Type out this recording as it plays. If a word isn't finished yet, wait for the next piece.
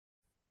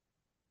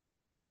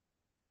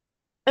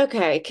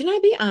Okay, can I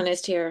be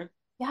honest here?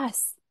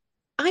 Yes.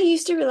 I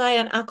used to rely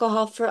on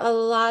alcohol for a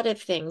lot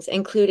of things,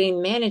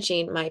 including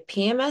managing my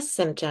PMS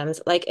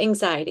symptoms like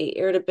anxiety,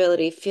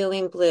 irritability,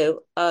 feeling blue.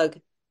 Ugh,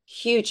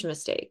 huge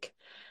mistake.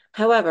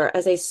 However,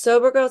 as a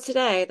sober girl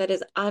today, that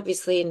is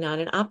obviously not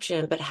an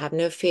option, but have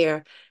no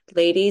fear.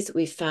 Ladies,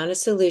 we found a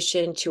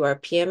solution to our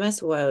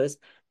PMS woes.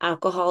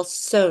 Alcohol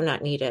so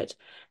not needed.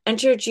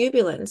 Enter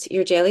Jubilance,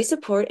 your daily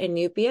support and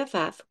new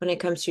BFF when it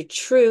comes to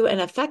true and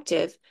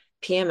effective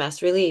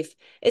PMS relief.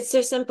 It's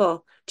so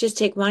simple. Just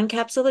take one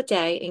capsule a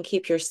day and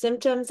keep your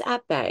symptoms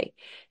at bay.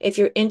 If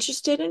you're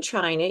interested in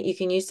trying it, you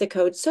can use the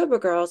code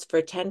SOBERGIRLS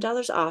for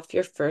 $10 off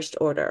your first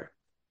order.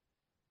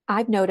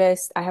 I've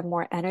noticed I have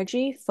more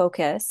energy,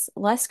 focus,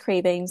 less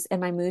cravings,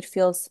 and my mood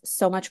feels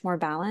so much more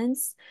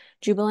balanced.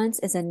 Jubilance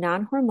is a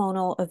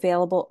non-hormonal,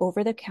 available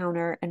over the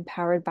counter, and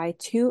powered by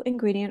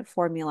two-ingredient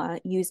formula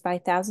used by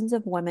thousands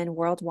of women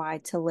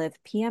worldwide to live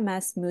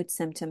PMS mood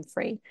symptom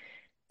free.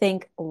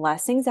 Think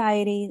less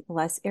anxiety,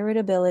 less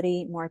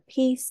irritability, more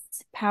peace,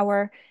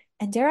 power,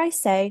 and dare I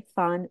say,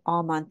 fun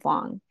all month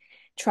long.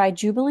 Try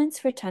Jubilance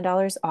for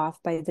 $10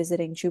 off by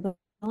visiting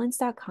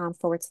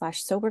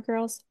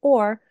jubilance.com/sobergirls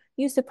or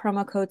use the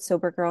promo code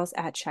sobergirls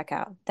at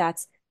checkout.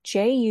 That's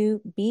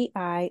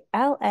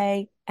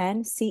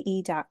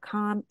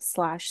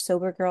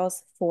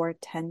JUBILANCE.com/sobergirls for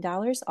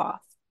 $10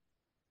 off.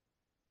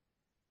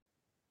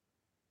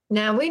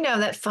 Now, we know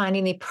that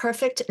finding the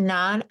perfect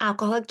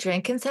non-alcoholic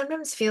drink can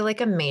sometimes feel like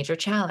a major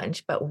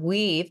challenge, but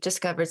we've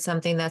discovered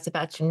something that's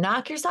about to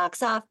knock your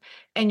socks off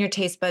and your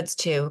taste buds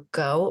too.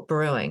 Go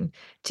Brewing.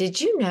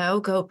 Did you know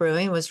Go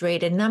Brewing was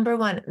rated number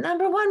one,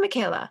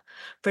 Michaela,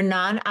 for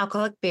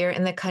non-alcoholic beer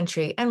in the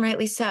country, and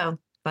rightly so.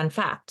 Fun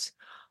fact.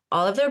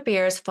 All of their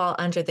beers fall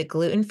under the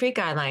gluten-free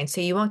guidelines, so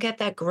you won't get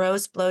that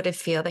gross, bloated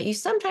feel that you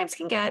sometimes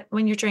can get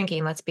when you're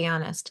drinking, let's be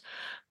honest.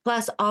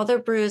 Plus, all their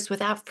brews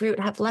without fruit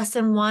have less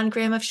than 1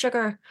 gram of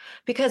sugar.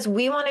 Because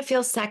we want to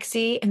feel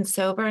sexy and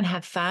sober and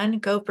have fun,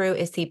 Go Brew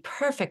is the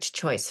perfect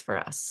choice for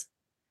us.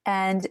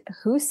 And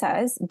who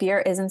says beer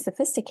isn't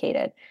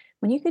sophisticated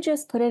when you could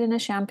just put it in a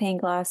champagne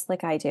glass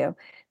like I do?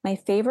 My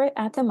favorite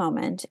at the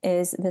moment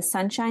is the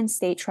Sunshine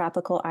State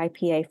Tropical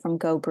IPA from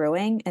Go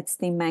Brewing. It's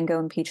the mango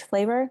and peach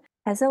flavor.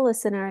 As a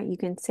listener, you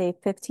can save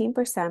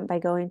 15% by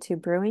going to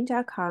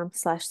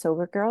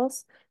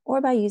brewing.com/sobergirls or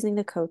by using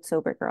the code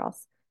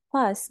sobergirls.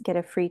 Plus, get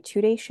a free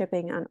 2-day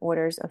shipping on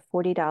orders of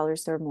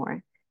 $40 or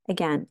more.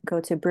 Again, go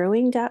to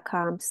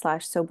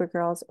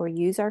brewing.com/sobergirls or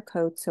use our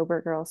code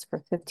sobergirls for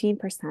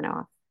 15%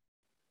 off.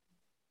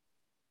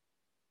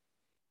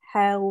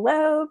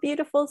 Hello,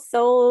 beautiful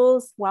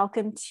souls.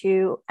 Welcome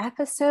to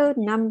episode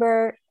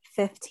number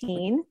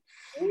 15.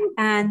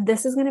 And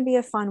this is going to be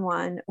a fun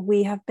one.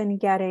 We have been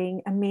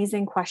getting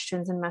amazing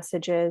questions and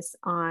messages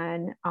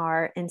on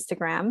our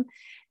Instagram.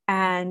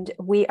 And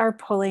we are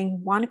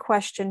pulling one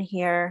question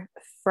here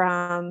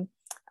from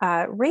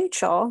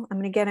Rachel. I'm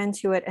going to get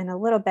into it in a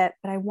little bit,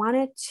 but I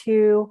wanted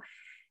to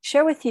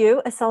share with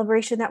you a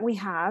celebration that we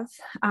have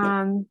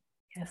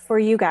for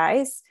you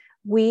guys.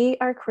 We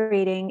are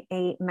creating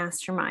a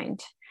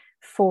mastermind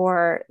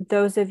for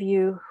those of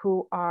you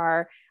who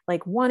are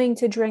like wanting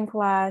to drink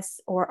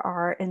less or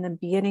are in the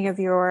beginning of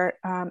your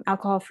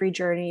alcohol free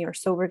journey or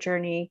sober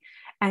journey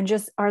and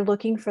just are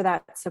looking for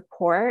that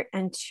support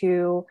and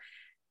to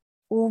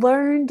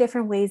learn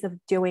different ways of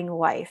doing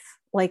life.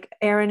 Like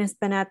Erin has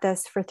been at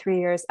this for 3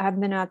 years. I've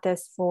been at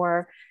this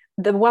for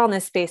the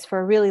wellness space for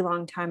a really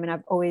long time. And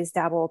I've always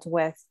dabbled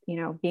with,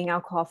 being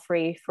alcohol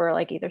free for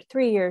like either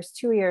 3 years,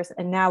 2 years.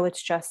 And now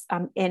it's just,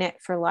 I'm in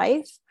it for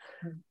life.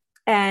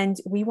 And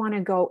we want to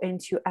go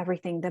into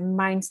everything, the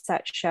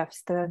mindset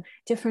shifts, the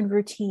different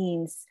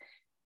routines,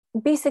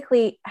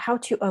 basically how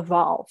to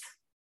evolve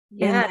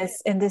in Yeah,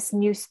 this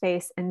new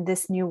space, in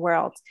this new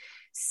world.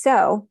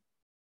 So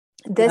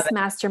love this it.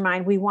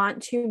 mastermind, we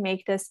want to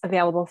make this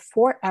available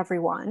for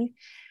everyone.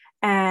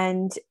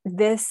 And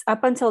this,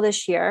 up until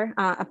this year,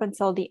 up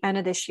until the end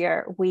of this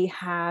year, we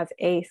have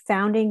a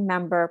founding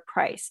member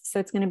price. So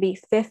it's going to be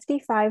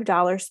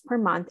 $55 per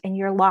month and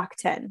you're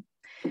locked in.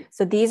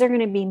 So these are going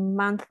to be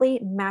monthly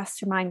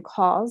mastermind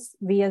calls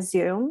via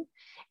Zoom.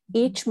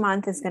 Each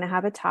month is going to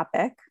have a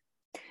topic.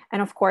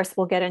 And of course,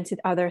 we'll get into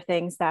other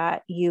things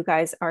that you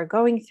guys are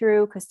going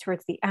through because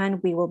towards the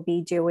end, we will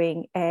be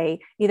doing a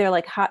either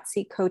like hot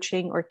seat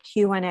coaching or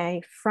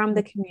Q&A from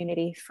the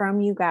community, from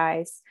you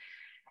guys,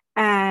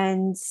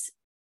 and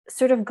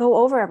sort of go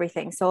over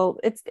everything. So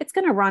it's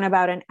going to run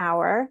about an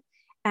hour.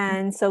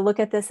 And so look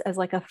at this as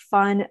like a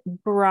fun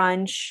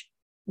brunch.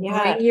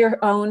 Yeah. Bring your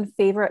own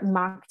favorite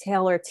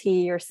mocktail or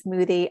tea or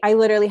smoothie. I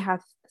literally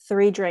have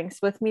 3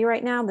 drinks with me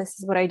right now. This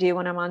is what I do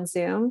when I'm on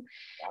Zoom.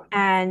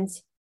 And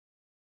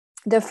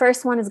the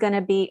first one is going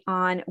to be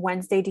on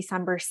Wednesday,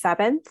 December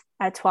 7th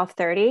at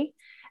 12:30.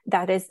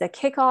 That is the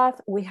kickoff.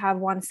 We have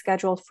one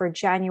scheduled for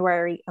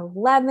January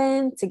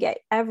 11th to get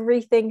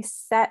everything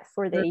set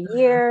for the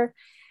year,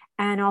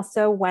 and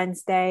also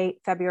Wednesday,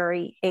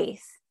 February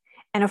 8th.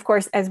 And of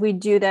course, as we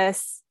do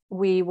this,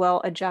 we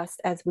will adjust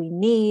as we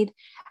need.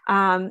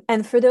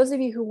 And for those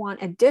of you who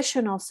want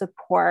additional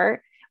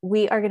support,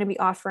 we are going to be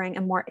offering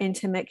a more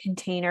intimate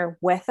container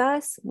with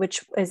us,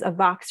 which is a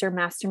Voxer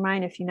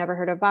Mastermind. If you never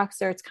heard of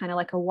Voxer, it's kind of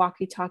like a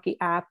walkie-talkie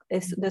app.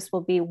 This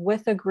will be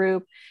with a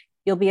group.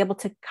 You'll be able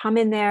to come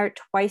in there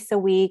twice a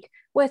week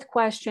with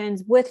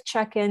questions, with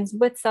check-ins,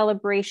 with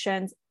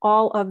celebrations,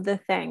 all of the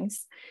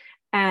things.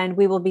 And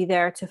we will be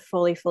there to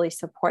fully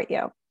support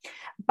you.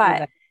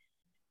 But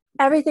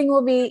everything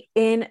will be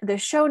in the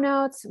show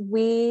notes.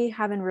 We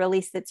haven't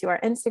released it to our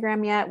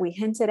Instagram yet. We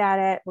hinted at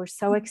it. We're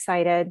so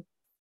excited.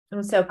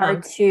 I'm so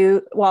pumped.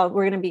 We're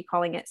going to be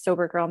calling it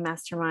Sober Girl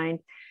Mastermind.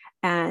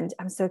 And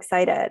I'm so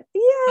excited.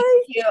 Yay!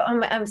 Thank you.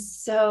 I'm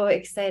so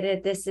excited.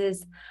 I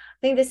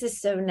think this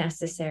is so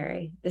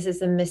necessary. This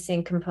is a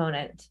missing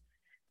component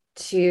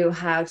to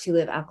how to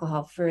live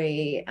alcohol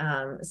free,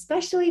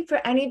 especially for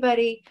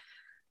anybody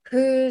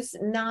who's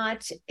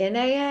not in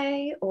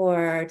AA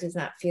or does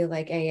not feel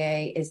like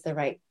AA is the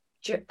right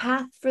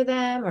path for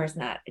them or is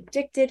not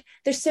addicted.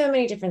 There's so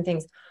many different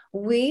things.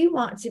 We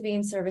want to be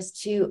in service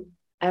to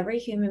every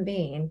human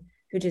being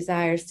who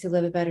desires to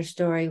live a better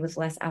story with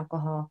less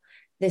alcohol.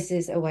 This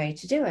is a way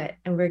to do it.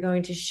 And we're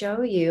going to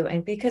show you.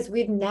 And because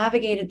we've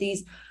navigated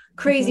these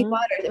crazy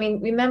waters. I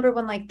mean, remember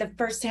when like the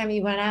first time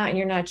you went out and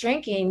you're not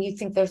drinking, you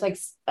think there's like,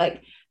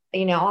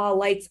 all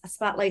lights,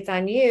 spotlights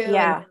on you.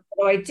 Yeah. And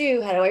what do I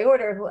do? How do I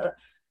order?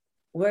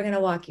 We're going to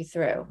walk you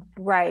through.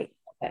 Right.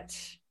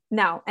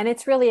 No, and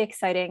it's really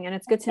exciting. And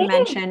it's good to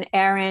mention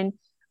Erin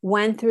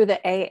went through the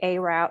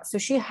AA route. So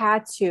she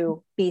had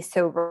to be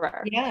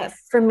sober. Yes.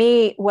 For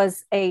me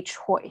was a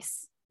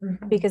choice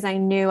because I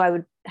knew I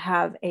would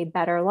have a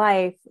better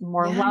life,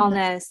 more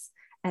wellness,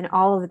 and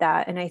all of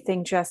that. And I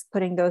think just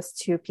putting those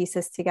two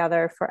pieces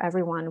together for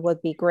everyone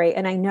would be great.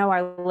 And I know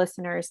our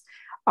listeners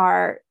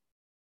are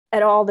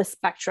at all the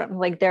spectrum.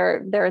 Like they're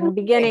in the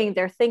beginning,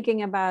 they're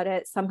thinking about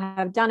it. Some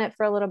have done it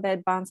for a little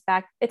bit, bounce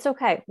back. It's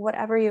okay.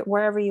 Wherever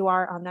you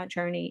are on that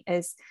journey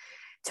is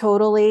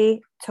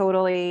totally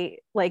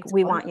like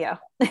we want you.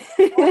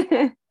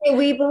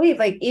 We believe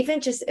like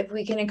even just if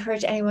we can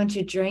encourage anyone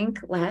to drink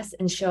less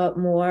and show up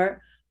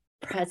more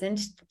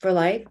present for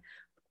life,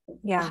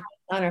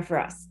 honor for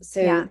us.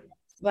 So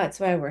that's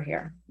why we're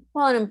here.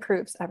 Well, it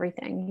improves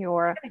everything,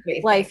 your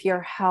life,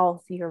 your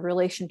health, your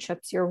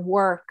relationships, your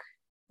work,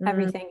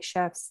 everything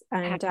shifts.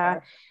 And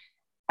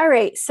all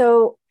right,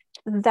 so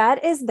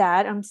that is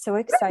that. I'm so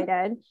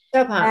excited.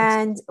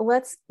 And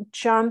let's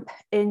jump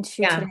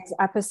into today's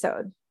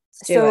episode.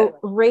 So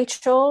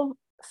Rachel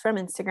from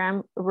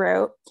Instagram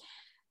wrote,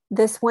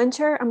 this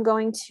winter, I'm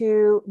going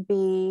to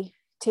be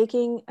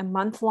taking a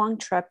month-long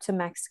trip to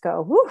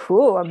Mexico.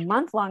 Woohoo, a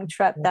month-long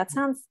trip. That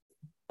sounds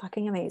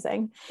fucking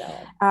amazing.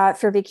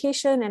 For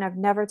vacation. And I've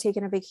never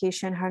taken a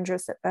vacation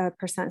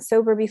 100%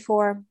 sober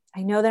before.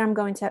 I know that I'm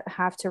going to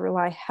have to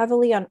rely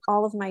heavily on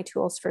all of my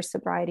tools for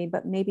sobriety,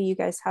 but maybe you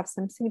guys have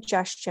some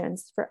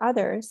suggestions for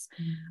others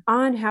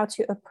on how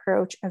to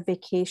approach a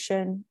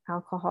vacation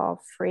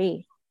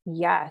alcohol-free.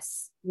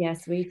 Yes,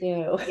 we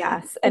do.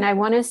 Yes. And I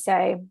want to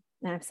say,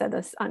 and I've said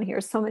this on here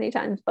so many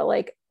times, but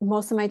like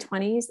most of my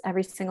 20s,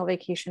 every single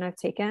vacation I've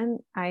taken,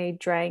 I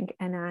drank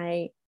and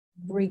I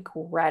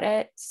regret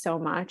it so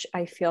much.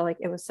 I feel like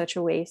it was such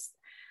a waste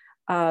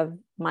of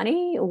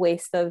money, a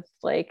waste of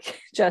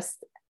like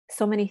just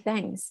so many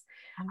things.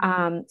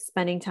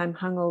 Spending time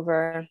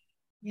hungover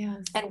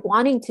and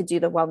wanting to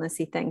do the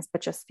wellnessy things,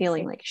 but just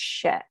feeling like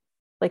shit,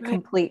 like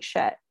complete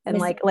shit and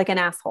like an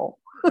asshole,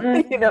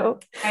 you know,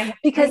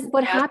 because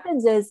what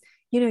happens is,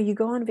 you know, you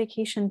go on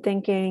vacation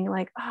thinking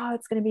like, oh,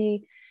 it's going to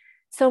be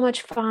so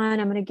much fun.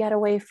 I'm going to get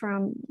away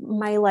from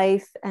my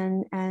life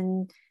and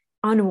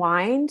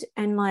unwind.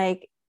 And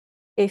like,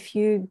 if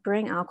you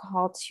bring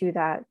alcohol to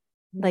that,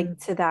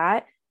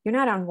 you're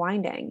not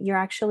unwinding. You're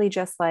actually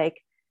just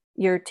like,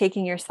 you're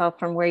taking yourself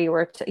from where you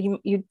were to,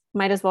 you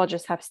might as well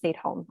just have stayed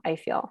home, I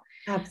feel.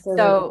 Absolutely.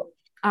 So,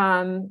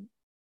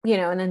 you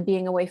know, and then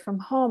being away from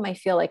home, I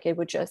feel like it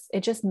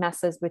just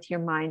messes with your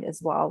mind as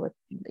well with,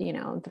 you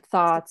know, the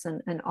thoughts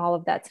and all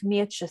of that. To me,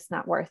 it's just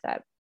not worth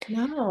it.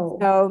 No.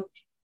 So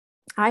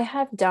I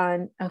have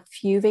done a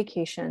few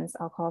vacations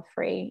alcohol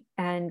free,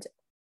 and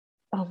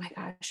oh my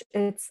gosh,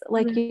 it's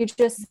like you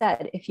just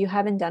said, if you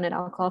haven't done it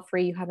alcohol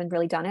free, you haven't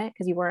really done it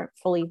because you weren't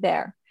fully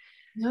there.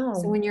 No.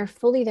 So when you're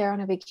fully there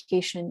on a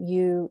vacation,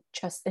 you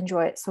just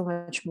enjoy it so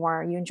much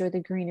more. You enjoy the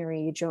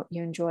greenery, you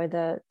enjoy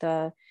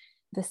the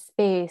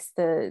space,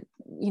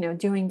 you know,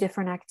 doing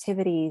different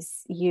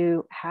activities,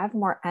 you have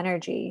more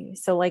energy.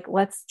 So like,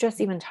 let's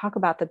just even talk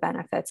about the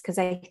benefits. Cause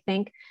I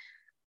think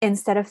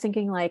instead of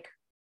thinking like,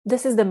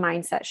 this is the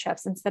mindset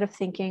shifts, instead of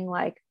thinking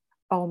like,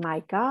 oh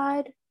my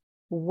God,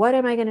 what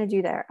am I going to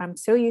do there? I'm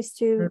so used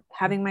to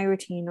having my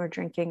routine or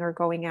drinking or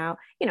going out,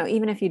 you know,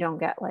 even if you don't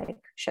get like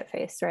shit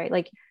faced, right?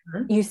 Like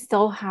you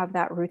still have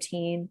that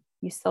routine.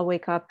 You still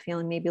wake up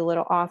feeling maybe a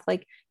little off.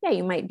 Like, yeah,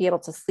 you might be able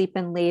to sleep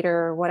in later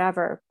or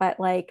whatever, but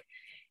like,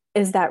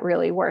 is that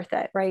really worth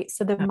it? Right.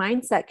 So the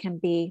mindset can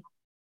be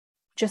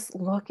just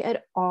look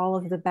at all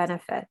of the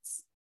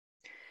benefits,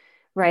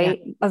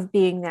 right, of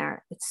being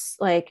there. It's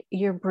like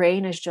your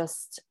brain is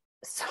just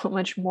so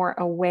much more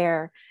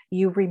aware.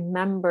 You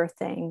remember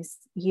things.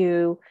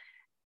 You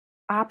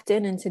opt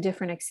in into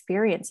different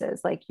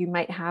experiences. Like you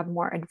might have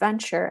more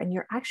adventure, and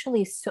you're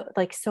actually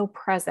so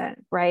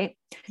present, right?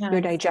 Your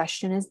Yes.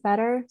 digestion is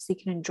better, so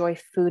you can enjoy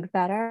food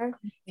better.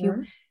 If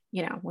Mhm.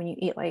 you know, when you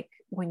eat, like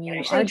when You you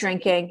are actually taste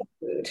drinking,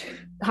 the food.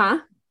 huh?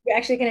 You're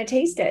actually going to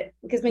taste it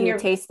because when You you're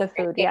taste the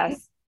food, drinking,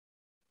 yes.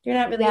 you're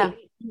not Yeah.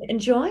 really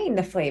enjoying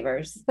the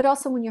flavors. But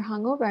also when you're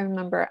hungover, I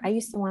remember I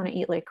used to want to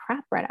eat like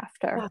crap right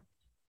after,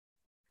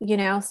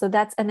 Yeah. so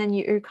that's, and then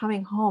you're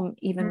coming home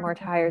even more Mhm.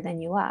 tired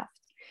than you left.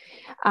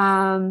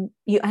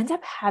 You end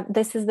up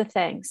this is the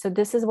thing. So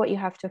this is what you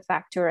have to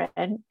factor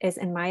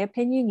in my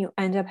opinion, you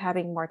end up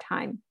having more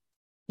time.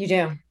 You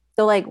do.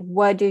 So like,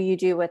 what do you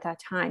do with that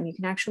time? You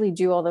can actually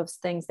do all those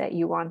things that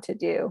you want to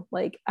do,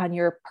 like on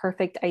your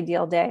perfect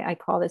ideal day. I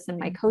call this in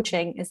my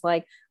coaching is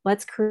like,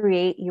 let's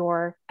create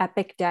your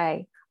epic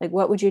day. Like,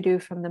 what would you do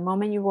from the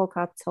moment you woke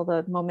up till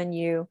the moment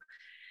you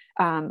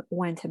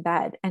went to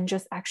bed, and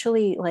just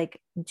actually like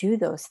do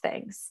those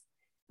things,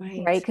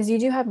 Right. right? Because you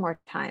do have more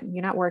time.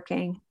 You're not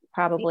working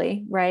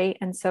probably, right?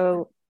 And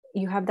so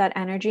you have that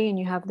energy and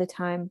you have the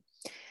time.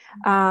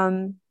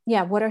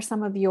 Yeah. What are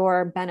some of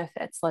your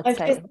benefits, let's I'm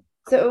just say?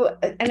 so,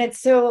 and it's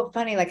so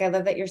funny. Like, I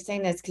love that you're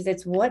saying this because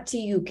it's what do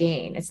you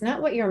gain? It's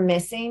not what you're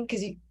missing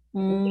because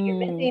what you're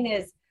Mm, missing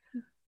is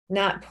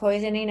not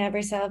poisoning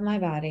every cell of my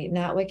body,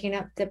 not waking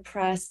up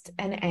depressed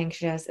and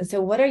anxious. And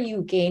so, what are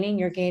you gaining?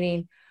 You're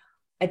gaining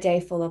a day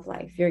full of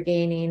life. You're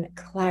gaining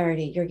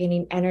clarity. You're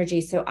gaining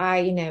energy. So,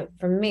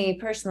 for me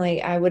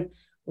personally, I would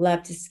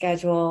love to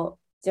schedule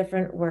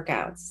different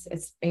workouts.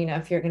 It's,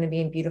 if you're going to be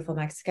in beautiful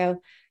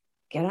Mexico,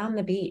 get on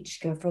the beach,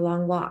 go for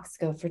long walks,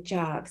 go for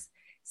jogs,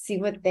 see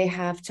what they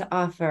have to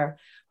offer.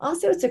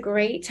 Also, it's a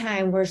great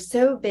time. We're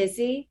so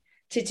busy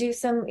to do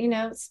some,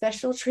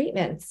 special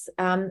treatments.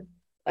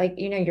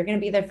 You're going to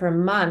be there for a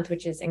month,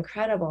 which is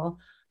incredible,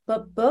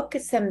 but book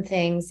some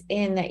things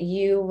in that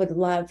you would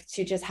love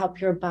to just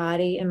help your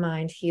body and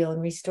mind heal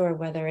and restore,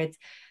 whether it's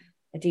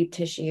a deep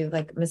tissue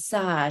like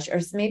massage or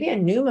maybe a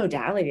new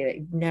modality that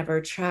you've never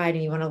tried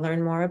and you want to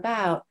learn more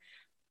about.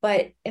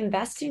 But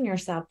invest in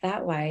yourself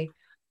that way.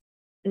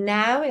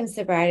 Now in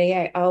sobriety,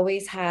 I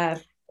always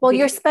have well,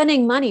 you're because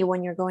spending money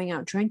when you're going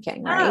out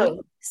drinking, right?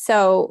 oh,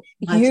 So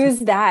much use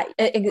that.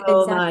 so much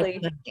Exactly.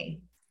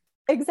 money.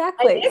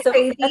 Exactly. Isn't it So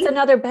that's crazy?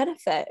 another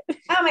benefit.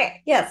 Oh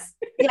my, yes,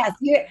 yes.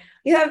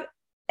 You have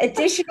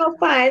additional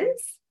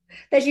funds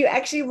that you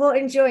actually will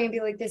enjoy and be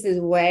like, this is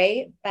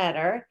way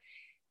better.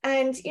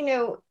 And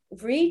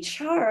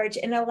recharge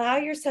and allow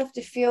yourself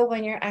to feel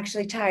when you're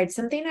actually tired.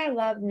 Something I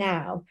love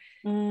now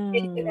in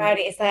Mm,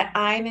 sobriety is that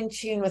I'm in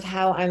tune with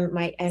how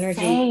my energy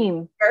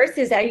same.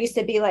 versus I used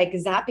to be like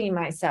zapping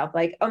myself,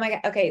 like, oh my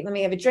God, okay, let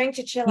me have a drink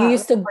to chill You out. Let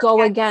used me to work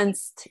go out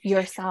against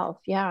yourself.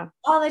 Yeah.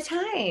 all the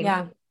time.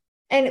 Yeah.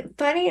 And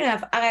funny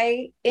enough,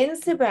 I in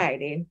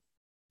sobriety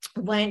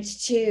went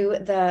to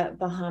the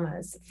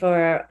Bahamas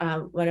for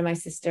one of my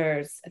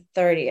sister's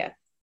 30th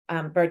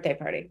birthday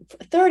party.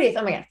 30th,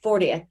 oh my God,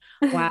 40th.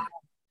 Wow.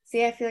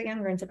 See, I feel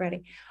younger in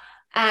sobriety.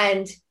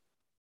 And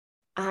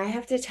I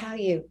have to tell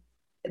you,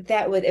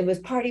 it was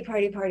party,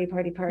 party, party,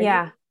 party, party.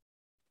 Yeah.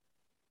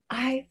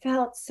 I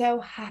felt so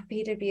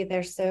happy to be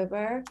there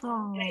sober. I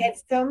Oh, had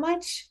so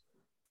much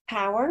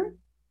power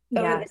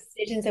over the yes.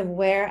 decisions of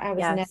where I was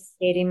Yes.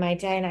 navigating my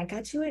day. And I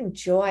got to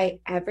enjoy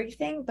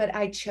everything, but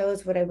I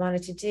chose what I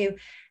wanted to do.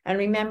 And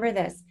remember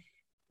this,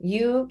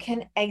 you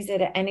can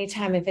exit at any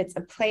time. If it's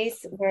a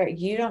place where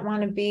you don't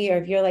want to be, or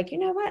if you're like, you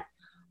know what?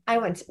 I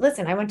went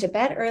to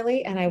bed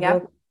early and I Yep.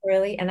 woke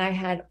early and I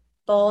had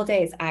full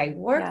days. I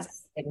worked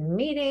Yes. in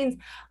meetings,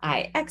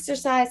 I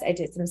exercised, I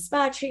did some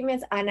spa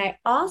treatments, and I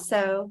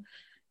also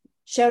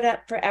showed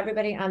up for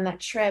everybody on that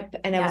trip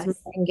and I was more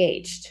Yes.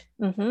 engaged.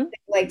 Mm-hmm.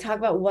 Like, talk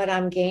about what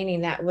I'm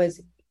gaining. That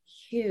was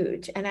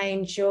huge. And I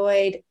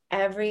enjoyed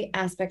every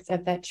aspect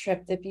of that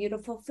trip, the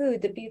beautiful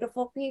food, the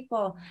beautiful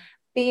people,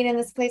 being in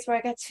this place where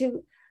I got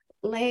to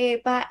lay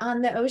by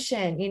on the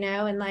ocean,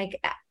 and like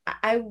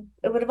it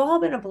would have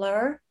all been a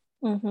blur.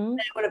 Mm-hmm.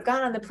 I would have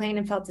gone on the plane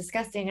and felt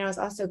disgusting. And I was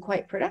also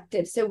quite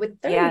productive. So with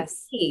 30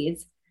 Yes.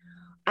 days,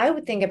 I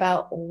would think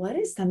about what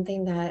is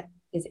something that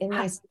is in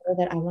my soul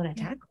that I want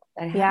to tackle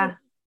that I haven't. Yeah.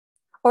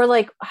 Or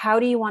like, how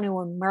do you want to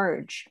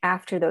emerge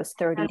after those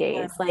 30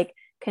 days? Like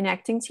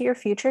connecting to your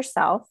future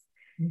self.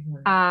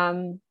 Mhm.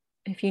 Um,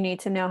 if you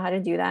need to know how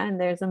to do that,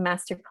 and there's a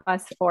master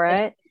class for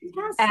it.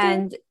 Fantastic.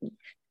 And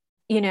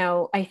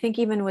I think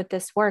even with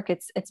this work,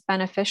 it's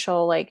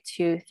beneficial, like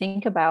to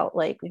think about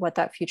like what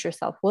that future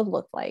self would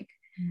look like.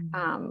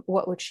 Mhm.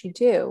 What would she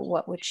do?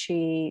 What would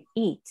she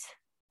eat?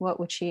 How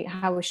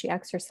would she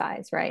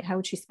exercise, right? How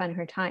would she spend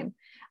her time?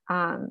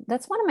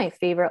 That's one of my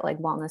favorite like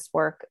wellness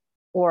work,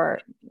 or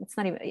it's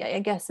not even, I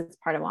guess it's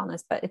part of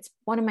wellness, but it's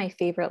one of my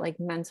favorite like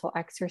mental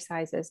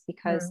exercises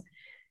because Mhm.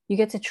 you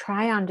get to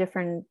try on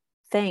different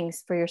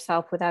things for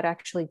yourself without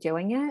actually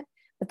doing it.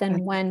 But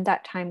then when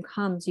that time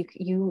comes,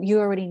 you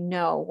already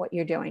know what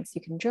you're doing, so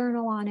you can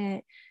journal on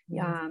it.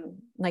 Mhm.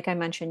 Like I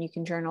mentioned, you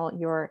can journal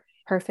your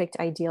perfect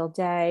ideal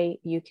day.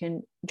 You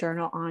can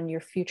journal on your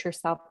future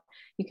self.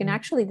 You can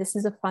actually, this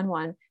is a fun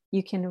one.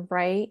 You can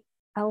write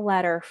a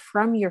letter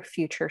from your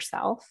future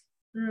self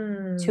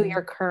to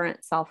your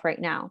current self right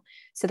now.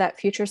 So that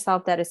future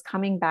self that is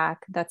coming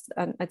back, that's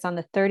it's on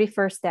the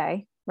 31st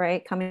day,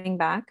 right? Coming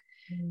back.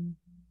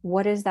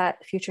 What is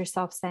that future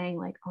self saying?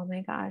 Like, oh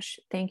my gosh,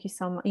 thank you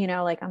so much.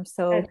 Like, I'm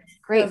so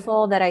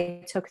grateful that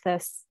I took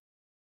this,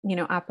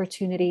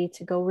 opportunity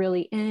to go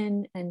really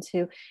in and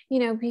to,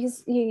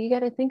 because you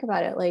got to think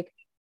about it. Like,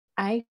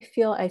 I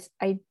feel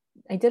I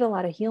did a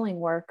lot of healing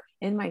work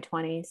in my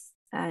 20s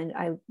and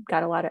I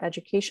got a lot of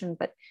education,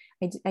 but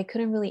I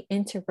couldn't really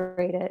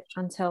integrate it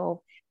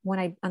until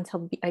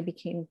I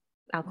became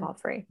alcohol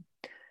free.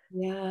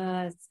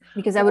 Yes.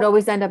 Because I would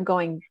always end up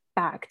going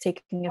back,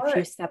 taking a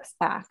few steps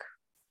back.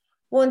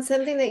 Well, and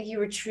something that you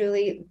were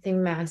truly the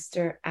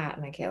master at,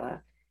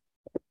 Michaela,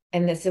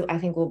 and this I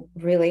think will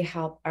really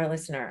help our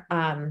listener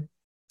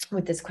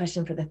with this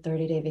question for the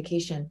 30-day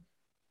vacation.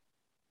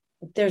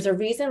 There's a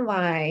reason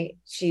why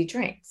she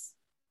drinks.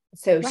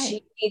 So Right.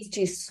 she needs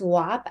to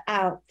swap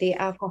out the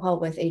alcohol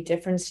with a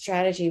different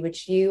strategy,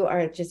 which you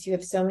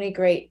have so many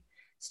great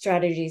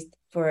strategies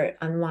for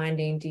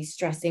unwinding,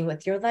 de-stressing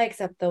with your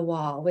legs up the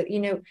wall, with,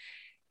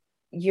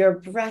 your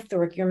breath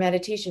work, your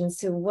meditation.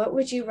 So what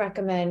would you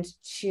recommend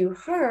to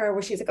her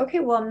where she's like, okay,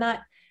 well, I'm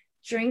not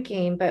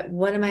drinking, but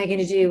what am I going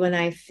to do when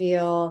I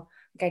feel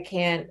like I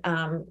can't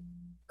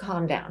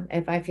calm down,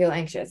 if I feel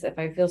anxious, if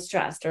I feel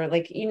stressed, or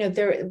like,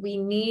 we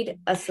need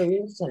a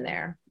solution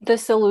there. The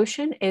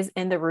solution is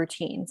in the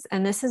routines.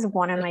 And this is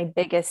one of my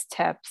biggest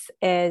tips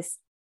is,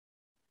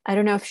 I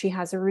don't know if she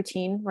has a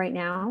routine right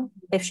now.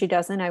 If she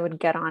doesn't, I would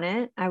get on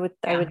it. I would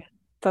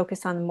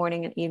focus on the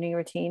morning and evening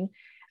routine.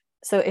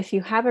 So if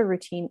you have a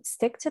routine,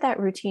 stick to that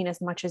routine as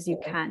much as you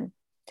can.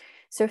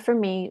 So for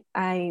me,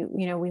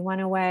 we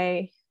went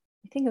away,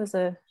 I think it was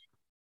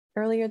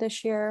earlier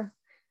this year.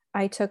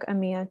 I took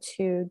Amia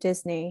to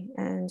Disney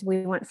and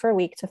we went for a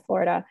week to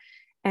Florida.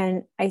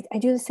 And I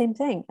do the same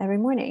thing every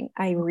morning.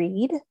 I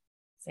read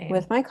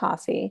with my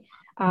coffee.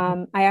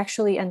 I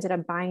actually ended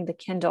up buying the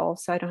Kindle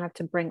so I don't have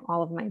to bring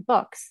all of my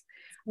books.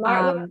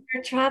 When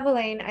you're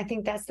traveling, I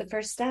think that's the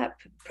first step.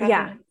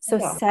 Yeah. So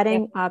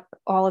setting up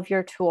all of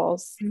your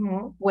tools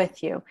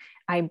with you.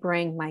 I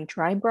bring my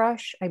dry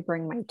brush. I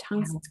bring my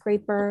tongue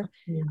scraper.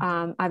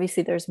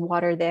 Obviously there's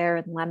water there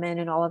and lemon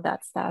and all of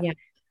that stuff.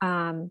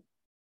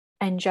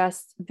 And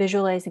just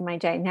visualizing my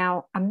day.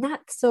 Now, I'm not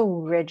so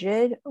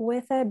rigid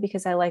with it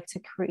because I like to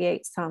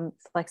create some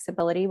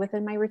flexibility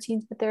within my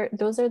routines, but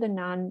those are the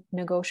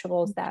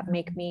non-negotiables that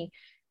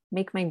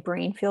make my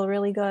brain feel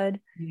really good.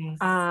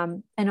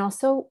 And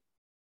also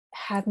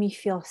have me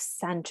feel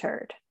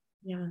centered.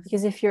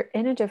 Because if you're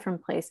in a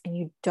different place and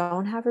you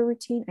don't have a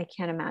routine, I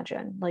can't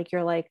imagine. Like,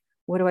 you're like,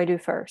 what do I do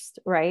first?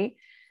 Right.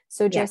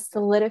 So just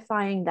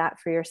solidifying that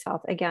for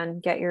yourself. Again,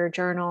 get your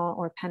journal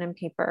or pen and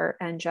paper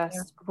and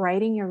just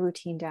writing your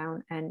routine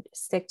down and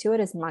stick to it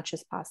as much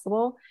as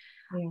possible.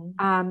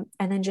 And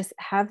then just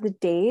have the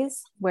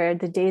days where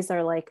the days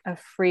are like a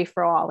free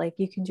for all. Like,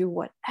 you can do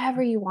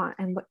whatever you want.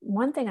 And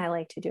one thing I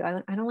like to do,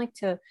 I don't like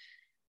to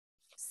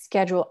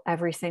schedule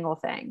every single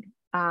thing.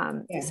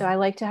 So I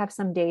like to have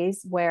some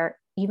days where,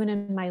 even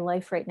in my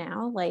life right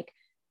now, like,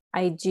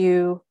 I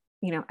do,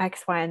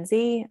 X, Y, and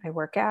Z. I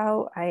work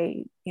out.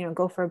 I,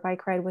 go for a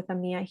bike ride with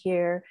Amia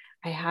here.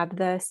 I have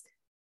this.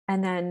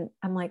 And then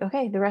I'm like,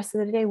 okay, the rest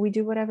of the day, we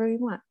do whatever we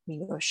want. We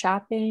go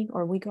shopping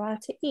or we go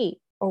out to eat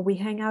or we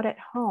hang out at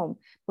home,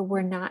 but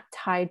we're not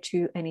tied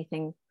to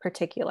anything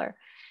particular.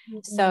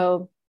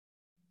 So,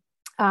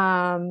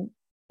 so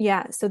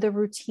the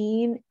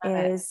routine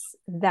is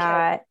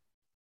that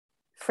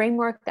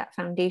framework, that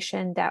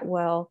foundation that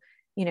will,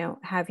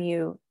 have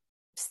you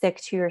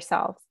stick to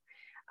yourself.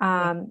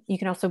 You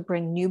can also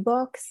bring new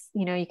books.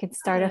 You can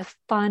start a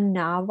fun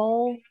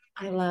novel.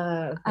 I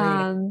love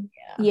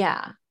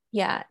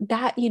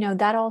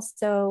that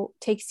also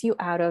takes you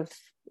out of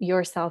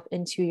yourself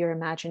into your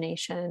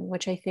imagination,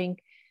 which I think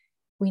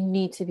we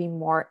need to be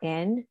more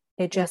in.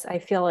 I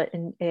feel it,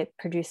 and it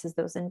produces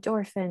those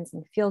endorphins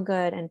and feel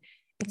good, and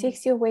it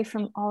takes you away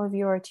from all of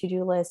your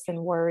to-do lists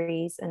and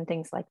worries and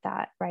things like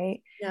that,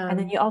 right? And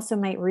then you also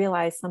might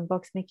realize, some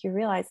books make you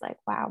realize, like,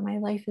 wow, my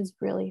life is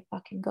really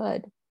fucking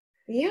good.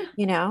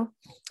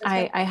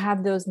 I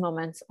have those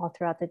moments all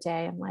throughout the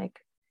day. I'm like,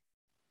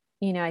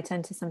 I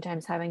tend to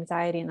sometimes have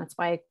anxiety, and that's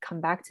why I come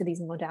back to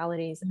these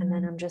modalities. And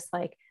then I'm just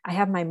like, I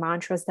have my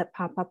mantras that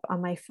pop up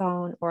on my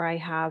phone, or I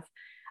have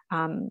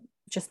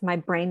just my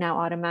brain now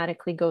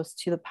automatically goes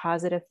to the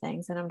positive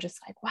things. And I'm just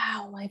like,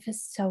 wow, life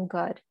is so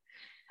good.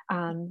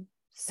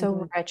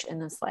 So rich in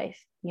this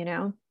life,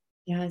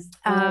 Yes.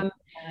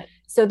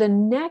 So the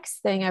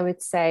next thing I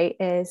would say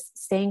is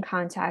stay in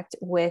contact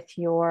with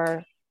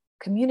your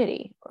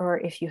community, or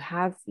if you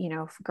have,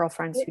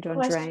 girlfriends who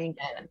don't drink,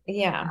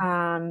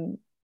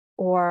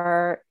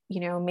 or,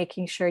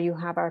 making sure you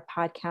have our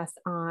podcast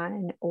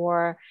on,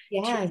 or,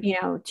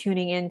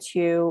 tuning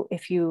into,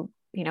 if you,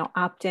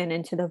 opt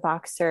into the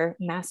Voxer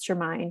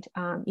mastermind,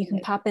 you can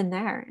pop in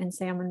there and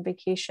say, I'm on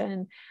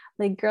vacation.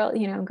 like,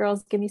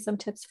 girls, give me some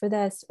tips for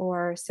this,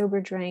 or sober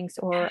drinks,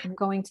 or I'm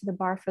going to the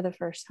bar for the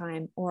first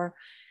time, or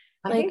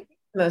I think like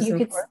it's most you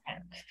could, important.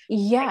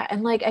 yeah.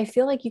 And like, I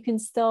feel like you can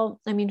still,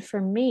 I mean, for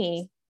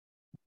me,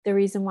 the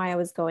reason why I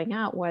was going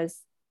out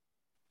was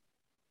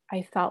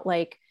I felt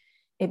like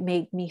it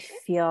made me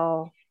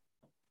feel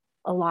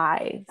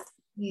alive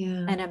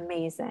Yeah. and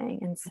amazing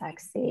and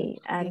sexy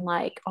and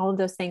like all of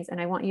those things. And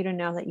I want you to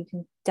know that you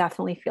can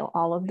definitely feel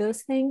all of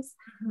those things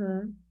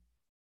Mhm.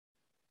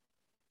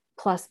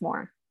 plus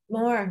more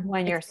More.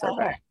 when It's you're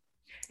better. sober.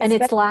 And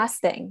It's it's better.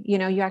 lasting,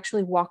 you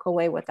actually walk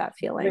away with that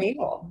feeling.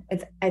 Real.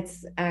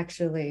 It's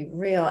actually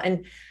real.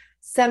 And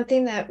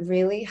something that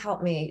really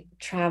helped me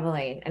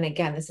traveling, and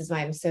again, this is why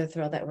I'm so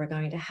thrilled that we're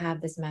going to have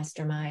this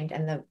mastermind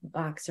and the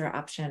boxer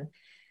option.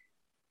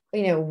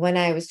 When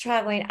I was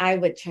traveling, I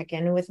would check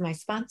in with my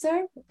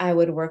sponsor, I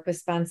would work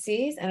with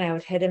sponsees, and I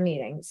would hit a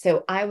meeting.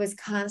 So I was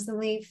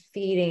constantly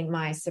feeding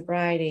my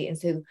sobriety. And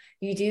so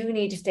you do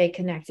need to stay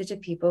connected to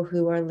people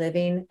who are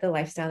living the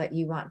lifestyle that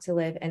you want to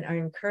live and are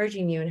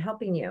encouraging you and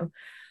helping you.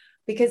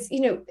 Because,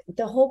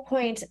 the whole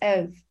point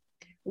of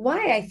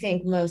why I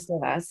think most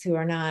of us who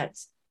are not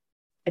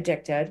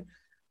addicted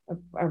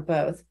or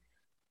both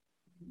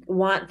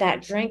want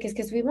that drink is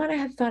because we want to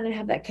have fun and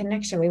have that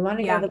connection. We want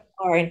to go to Yeah. the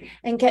bar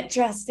and get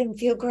dressed and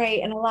feel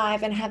great and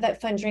alive and have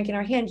that fun drink in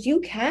our hands. You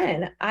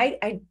can.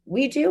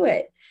 We do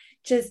it.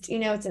 Just,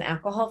 it's an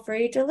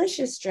alcohol-free,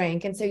 delicious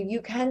drink. And so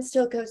you can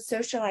still go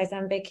socialize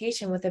on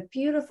vacation with a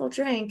beautiful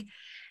drink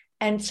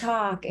and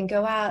talk and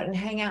go out and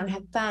hang out and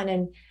have fun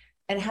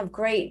and have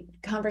great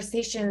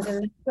conversations.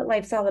 And that's what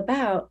life's all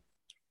about.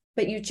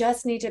 But you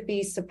just need to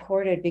be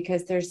supported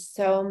because there's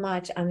so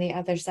much on the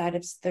other side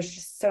of, there's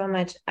just so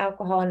much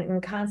alcohol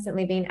and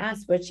constantly being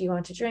asked what you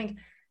want to drink.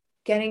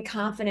 Getting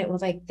confident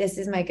with like, this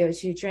is my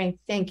go-to drink.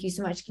 Thank you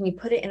so much. Can you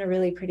put it in a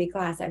really pretty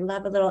glass? I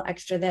love a little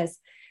extra this,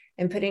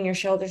 and putting your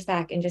shoulders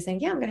back and just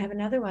saying, yeah, I'm gonna have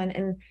another one.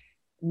 And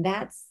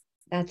that's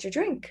your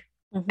drink.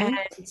 And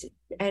Mm-hmm.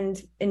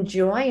 and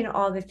enjoying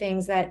all the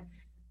things that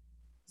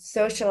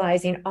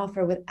socializing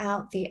offer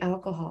without the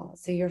alcohol.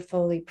 So you're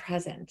fully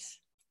present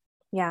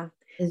Yeah.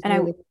 is And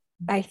really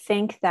I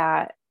think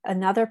that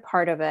another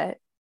part of it,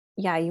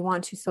 yeah, you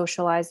want to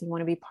socialize, you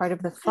want to be part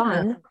of the yeah.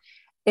 fun,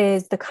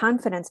 is the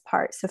confidence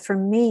part. So for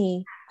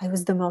me, I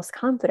was the most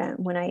confident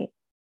when I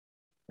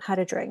had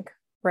a drink,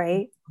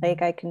 right?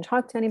 Like I can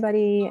talk to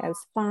anybody, I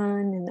was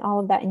fun and all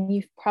of that. And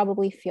you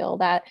probably feel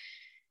that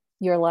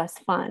you're less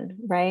fun,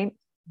 right?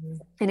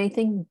 And I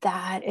think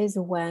that is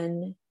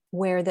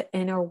where the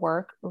inner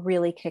work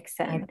really kicks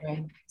I in.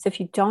 agree. So if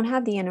you don't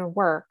have the inner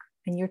work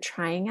and you're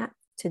trying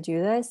to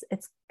do this,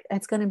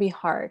 it's going to be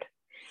hard.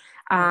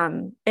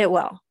 It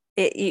will.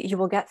 You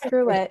will get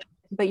through it,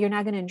 but you're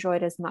not going to enjoy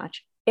it as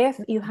much. If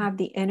you have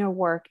the inner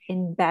work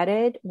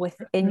embedded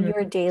within Mhm.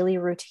 your daily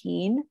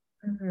routine,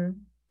 Mhm.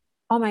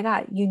 oh my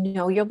God,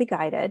 you'll be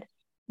guided.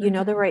 The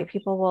Mhm. right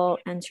people will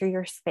enter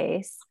your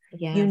space.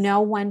 You Yes.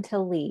 know when to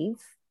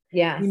leave. You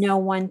Yes. know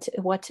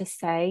what to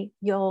say.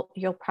 You'll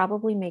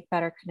probably make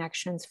better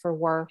connections for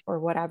work or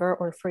whatever,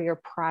 or for your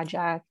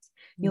project.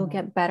 You'll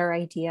Yeah, get better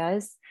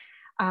ideas.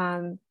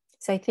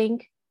 So I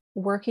think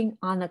working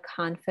on the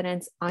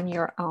confidence on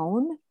your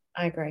own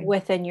I agree.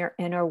 within your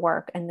inner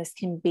work, and this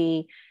can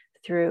be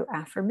through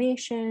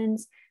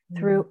affirmations, Mm.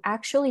 through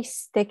actually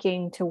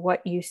sticking to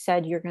what you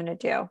said you're going to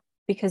do.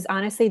 Because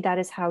honestly, that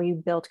is how you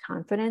build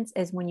confidence,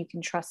 is when you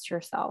can trust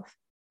yourself.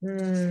 So,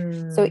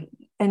 Mm.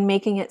 and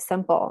making it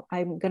simple,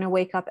 I'm going to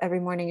wake up every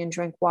morning and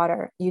drink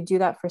water. You do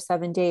that for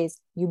 7 days,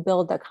 you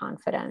build the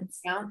confidence.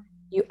 Yeah.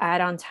 You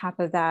add on top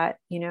of that,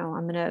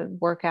 I'm going to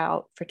work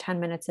out for 10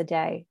 minutes a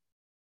day.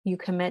 You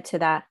commit to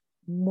that,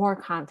 more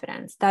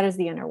confidence. That is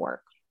the inner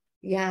work.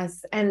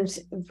 Yes. And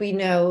we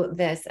know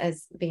this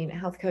as being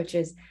health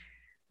coaches,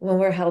 when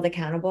we're held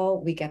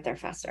accountable, we get there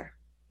faster.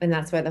 And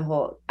that's why the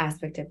whole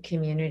aspect of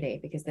community,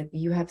 because if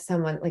you have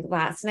someone like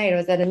last night, I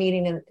was at a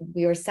meeting and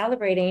we were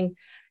celebrating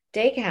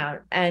day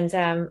count.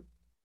 And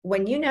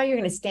when you're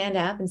going to stand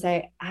up and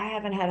say, I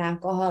haven't had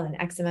alcohol in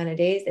X amount of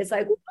days, it's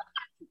like,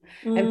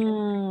 and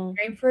Mm,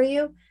 cheering for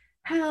you.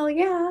 Hell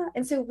yeah.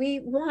 And so we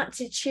want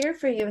to cheer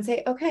for you and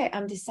say, okay,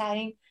 I'm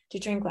deciding to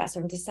drink less,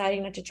 or I'm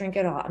deciding not to drink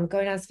at all. I'm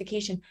going on this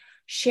vacation.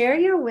 Share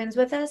your wins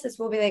with us, as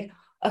we'll be like,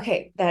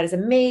 okay, that is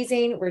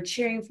amazing. We're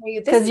cheering for you.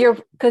 This because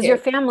is your you.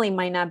 family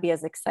might not be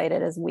as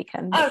excited as we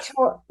can be.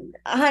 Oh,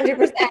 100%.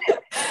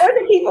 Or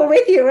the people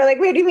with you were like,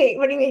 what do you mean?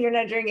 What do you mean you're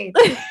not drinking?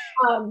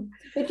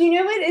 But you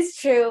know what is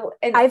true?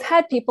 And I've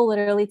had people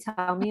literally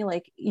tell me,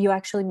 like, you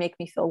actually make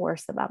me feel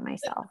worse about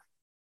myself.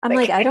 I'm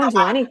like, like, I don't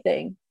do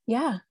anything.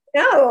 Yeah.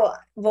 no,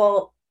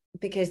 well,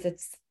 because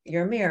it's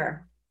your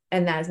mirror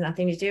and that has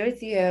nothing to do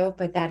with you,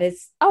 but that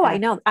is, Oh, I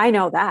know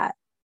that.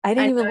 I I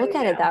didn't even know look you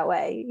at it know. that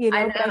way,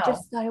 I but I know.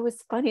 just thought it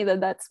was funny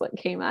that that's what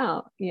came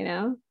out.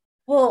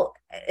 Well,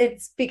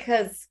 it's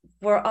because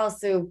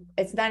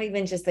it's not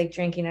even just like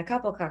drinking a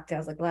couple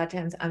cocktails. Like a lot of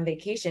times on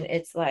vacation,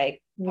 it's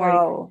like party,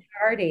 Whoa.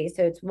 party.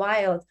 So it's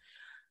wild.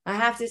 I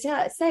have to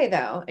say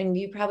though, and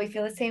you probably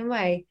feel the same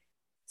way.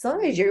 as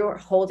long as you're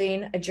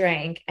holding a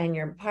drink and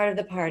you're part of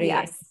the party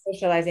and Yes.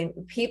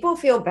 socializing, people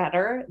feel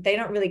better. They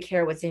don't really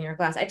care what's in your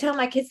glass. I tell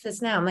my kids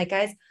this now. I'm like,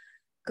 guys,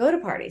 go to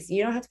parties.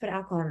 You don't have to put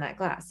alcohol in that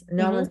glass.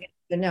 No one's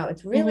Mm-hmm. going to know.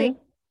 It's really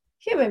Mm-hmm.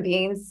 human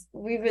beings.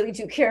 We really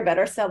do care about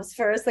ourselves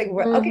first. Like,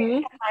 we're okay,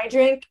 Mm-hmm. my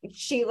drink.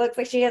 She looks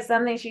like she has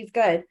something. She's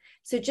good.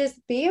 So just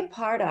be a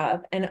part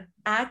of and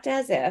act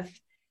as if,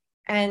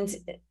 and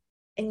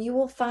you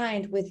will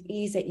find with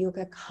ease that you'll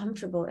get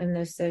comfortable in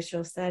those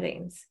social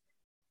settings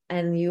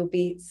and you'll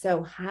be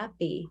so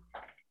happy.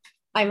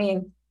 I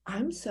mean,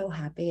 I'm so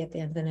happy at the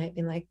end of the night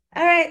being like,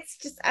 all right, it's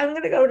just, I'm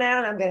going to go now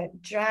and I'm going to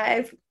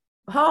drive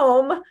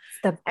home It's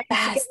the and get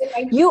best.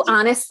 my, You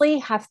honestly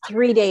have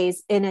 3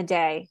 days in a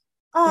day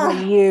where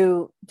oh,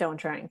 you don't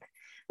drink.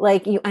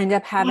 Like you end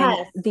up having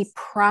yes. the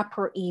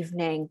proper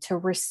evening to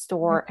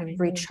restore and Mhm.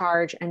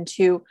 recharge and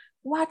to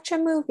watch a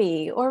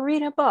movie or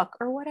read a book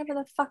or whatever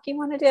the fuck you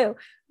want to do.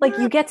 Like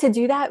you get to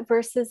do that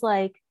versus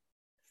like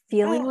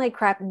feeling Oh, like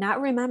crap,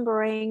 not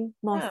remembering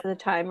most oh, of the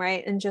time,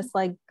 right? And just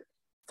like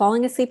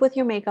falling asleep with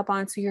your makeup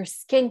on so your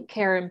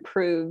skincare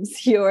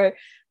improves, your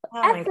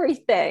oh my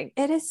everything.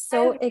 It is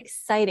so God.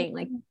 exciting.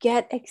 Like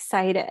get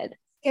excited.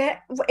 Yeah,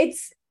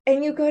 it's,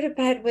 and you go to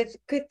bed with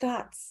good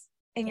thoughts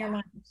in your Yeah.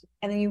 mind,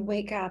 and then you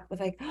wake up with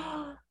like,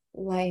 oh,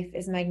 life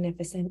is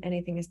magnificent,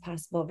 anything is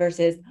possible,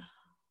 versus,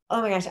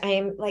 oh my gosh, I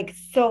am like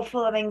so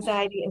full of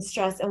anxiety and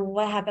stress, and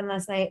what happened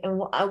last night, and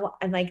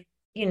and like,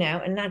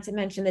 and not to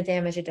mention the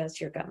damage it does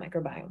to your gut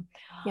microbiome.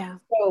 Yeah.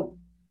 So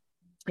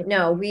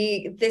no,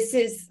 this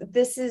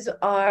is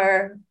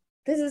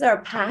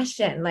our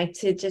passion, like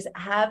to just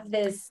have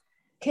this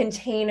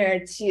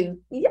container to,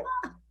 yeah,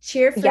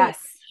 cheer for you, Yes.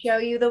 show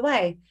you the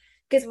way.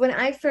 Because when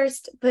I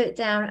first put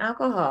down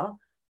alcohol,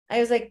 I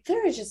was like,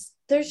 there's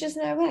just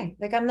no way.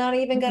 Like, Mm-hmm. I'm not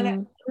even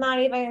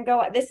gonna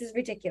go out. This is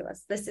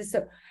ridiculous. This is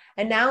so,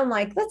 and now I'm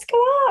like, let's go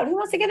out. Who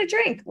wants to get a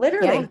drink? Yeah.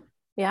 Literally.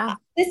 Yeah.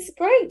 This is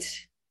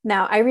great.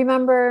 Now I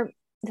remember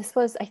this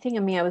was, I think,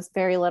 I was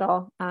very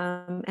little.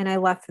 And I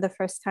left for the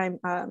first time.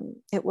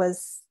 It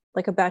was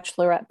like a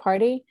bachelorette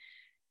party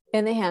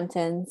in the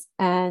Hamptons,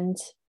 and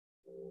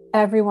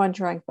everyone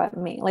drank but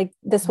me. Like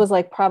this was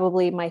like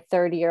probably my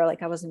third year.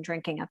 Like I wasn't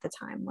drinking at the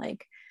time.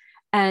 Like,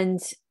 and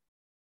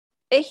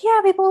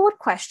yeah, people would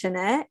question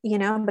it,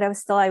 but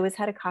I always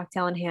had a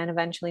cocktail in hand.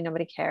 Eventually,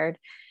 nobody cared.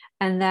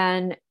 And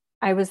then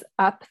I was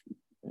up,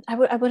 I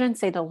wouldn't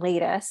say the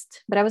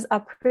latest, but I was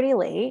up pretty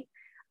late.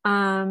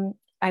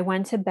 I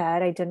went to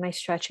bed. I did my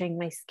stretching,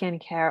 my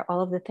skincare,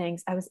 all of the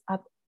things. I was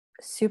up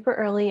super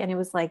early and it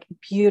was like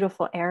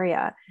beautiful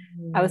area.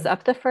 I was Mm.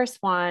 up the first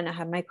one. I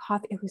had my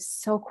coffee. It was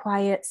so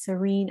quiet,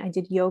 serene. I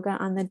did yoga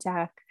on the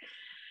deck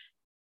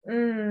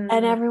and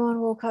Mm. everyone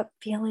woke up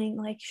feeling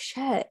like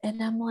shit.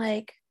 And I'm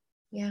like,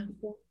 Yeah.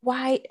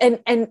 why?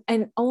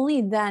 And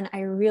only then I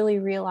really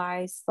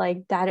realized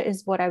like that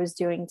is what I was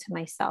doing to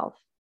myself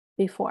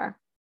before.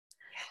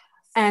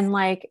 And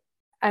like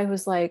I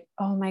was like,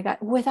 oh my God,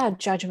 without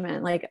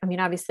judgment. Like, I mean,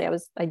 obviously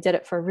I did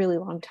it for a really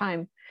long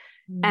time.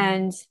 Mm.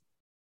 And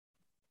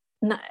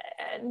not,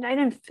 I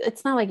didn't,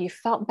 it's not like you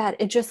felt bad.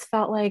 It just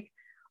felt like,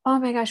 oh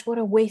my gosh, what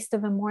a waste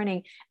of a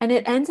morning. And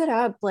it ended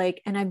up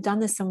like, and I've done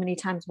this so many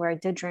times where I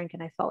did drink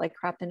and I felt like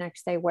crap the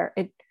next day, where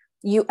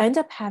you end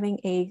up having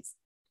a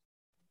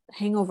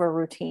hangover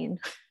routine,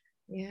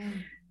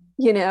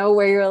 Yeah.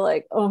 where you're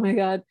like, oh my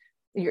God,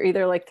 you're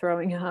either like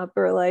throwing up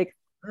or like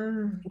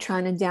Mm.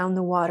 trying to down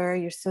the water.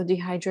 You're so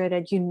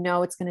dehydrated.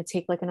 It's going to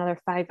take like another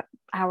 5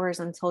 hours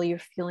until you're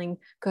feeling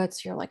good.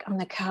 So you're like on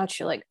the couch.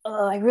 You're like,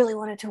 oh, I really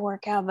wanted to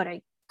work out, but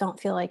I don't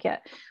feel like it.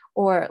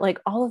 Or like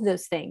all of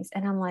those things.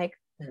 And I'm like,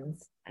 oh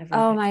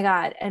Everything. my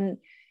God. And,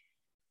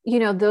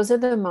 those are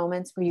the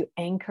moments where you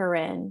anchor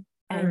in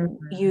and Mm.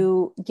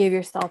 you give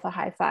yourself a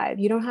high five.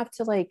 You don't have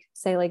to like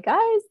say like,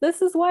 guys,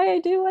 this is why I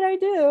do what I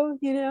do,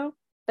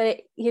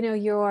 but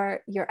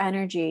your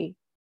energy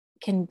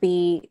can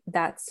be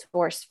that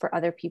source for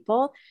other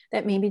people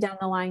that maybe down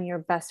the line your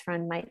best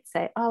friend might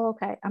say, oh,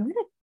 okay, I'm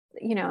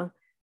gonna,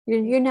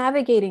 you're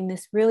navigating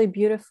this really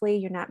beautifully,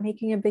 you're not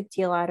making a big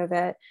deal out of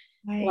it,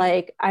 Right.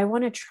 like I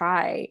want to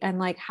try, and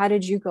like how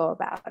did you go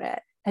about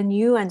it, and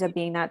you end up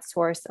being that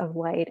source of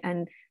light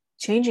and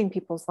changing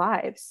people's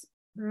lives,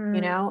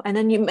 Mm. and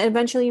then you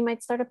eventually you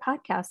might start a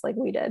podcast like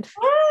we did.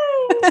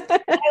 Oh, I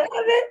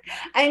love it.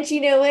 And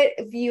you know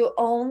what? You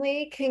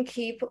only can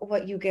keep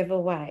what you give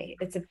away.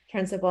 It's a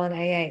principle in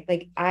AA.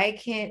 Like, I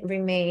can't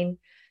remain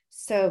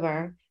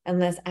sober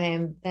unless I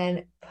am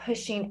then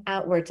pushing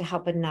outward to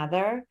help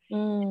another.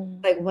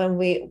 Mm, Like,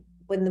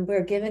 when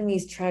we're given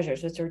these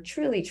treasures, which are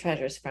truly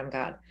treasures from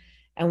God,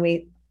 and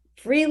we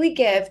freely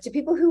give to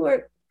people who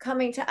are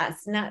coming to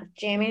us, not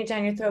jamming it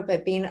down your throat,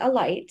 but being a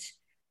light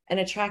and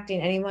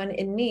attracting anyone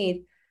in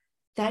need,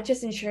 that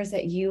just ensures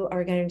that you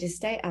are going to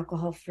stay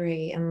alcohol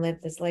free and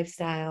live this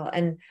lifestyle.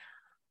 And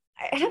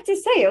I have to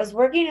say, I was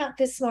working out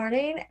this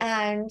morning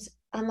and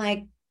I'm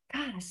like,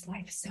 gosh,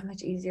 life is so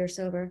much easier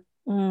sober.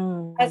 I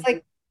was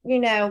mm.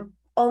 like,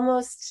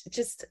 almost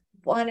just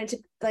wanted to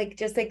like,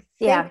 just like,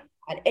 thank Yeah.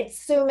 God.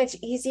 It's so much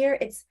easier.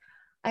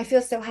 I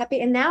feel so happy.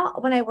 And now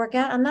when I work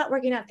out, I'm not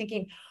working out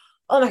thinking,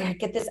 oh my God,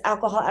 get this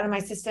alcohol out of my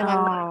system. I'm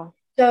Oh,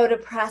 so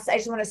depressed. I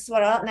just want to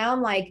sweat out. Now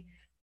I'm like,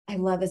 I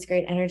love this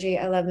great energy.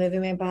 I love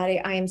moving my body.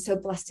 I am so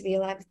blessed to be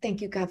alive.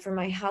 Thank you, God, for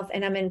my health.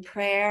 And I'm in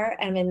prayer,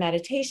 I'm in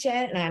meditation,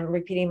 and I'm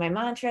repeating my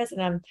mantras,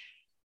 and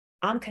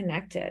I'm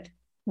connected.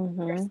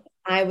 mm-hmm.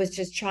 I was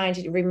just trying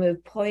to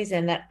remove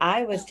poison that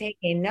I was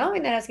taking,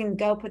 knowing that I was going to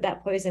go put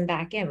that poison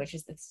back in, which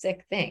is the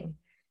sick thing.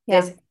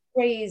 Yeah, This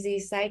crazy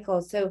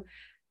cycle. So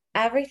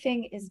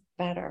everything is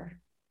better.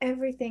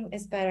 Everything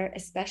is better,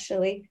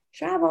 especially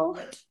travel.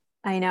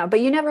 I know.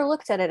 But you never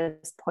looked at it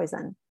as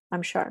poison,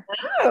 I'm sure.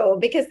 No,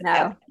 because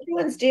No.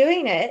 everyone's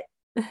doing it.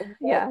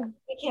 Yeah.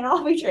 We can't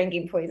all be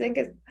drinking poison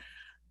because,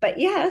 but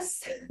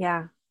yes.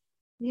 Yeah, I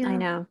Yeah.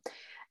 know.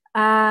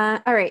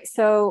 All right.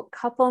 So,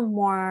 couple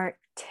more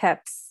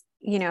tips.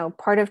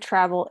 Part of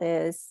travel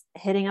is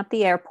hitting up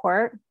the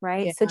airport,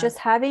 right? Yeah. So, just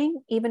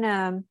having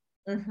even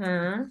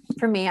Mm-hmm.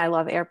 for me, I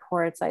love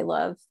airports. I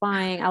love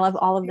flying. I love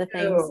all of the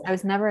things. Ew. I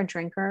was never a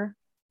drinker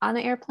on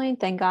the airplane,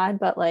 thank God.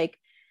 But like,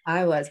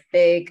 I was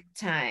big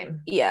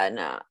time. yeah,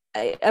 no,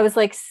 I was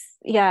like,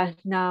 yeah,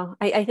 no,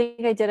 I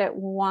think I did it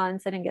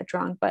once. I didn't get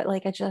drunk, but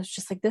like, I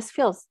just like, this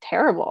feels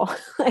terrible.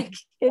 Like,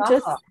 it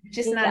just, Oh,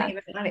 just not yeah.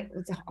 even, not,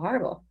 it's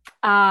horrible.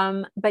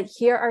 But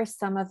here are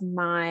some of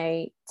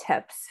my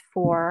tips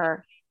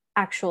for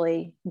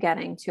actually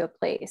getting to a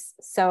place.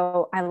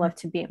 So I love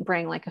to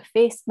bring like a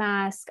face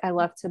mask.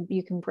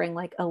 You can bring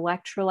like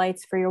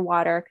electrolytes for your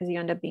water because you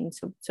end up being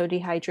so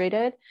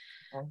dehydrated.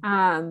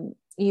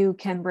 You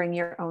can bring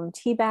your own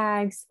tea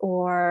bags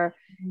or,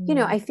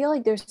 Mm. I feel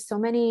like there's so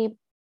many,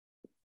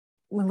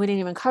 we didn't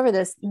even cover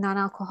this,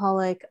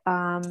 non-alcoholic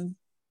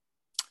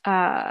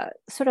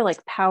sort of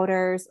like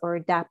powders or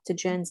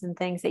adaptogens and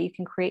things that you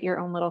can create your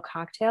own little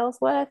cocktails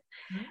with.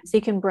 So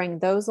you can bring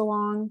those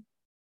along.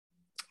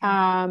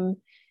 Um,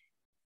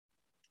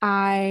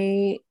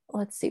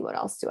 let's see, what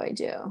else do I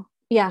do?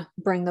 Yeah,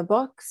 bring the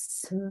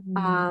books.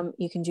 Mm.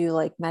 You can do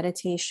like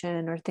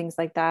meditation or things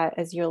like that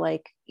as you're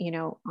like,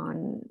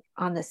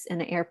 on this in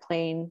an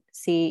airplane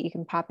seat. You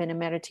can pop in a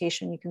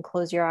meditation. You can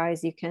close your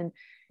eyes. You can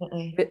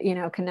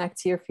connect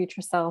to your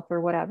future self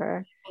or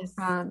whatever. Yes.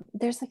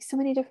 There's like so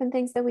many different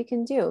things that we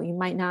can do. You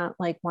might not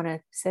like want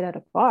to sit at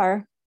a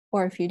bar,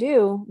 or if you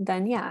do,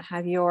 then yeah,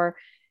 have your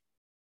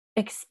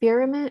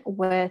experiment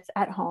with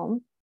at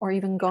home or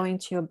even going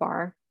to a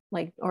bar,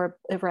 like, or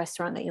a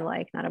restaurant that you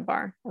like, not a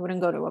bar. I wouldn't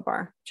go to a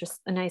bar,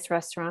 just a nice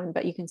restaurant,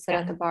 but you can sit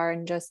at Yeah. the bar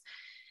and just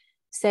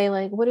say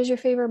like, what is your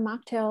favorite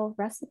mocktail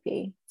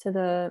recipe to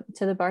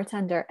the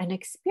bartender, and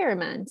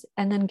experiment,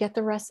 and then get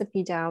the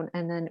recipe down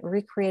and then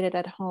recreate it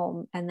at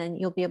home, and then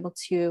you'll be able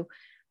to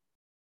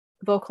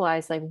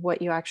vocalize like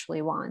what you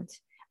actually want.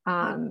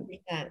 um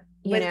 100%.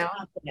 you With know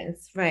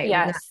confidence, right? With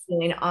not yes.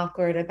 feeling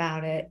awkward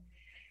about it.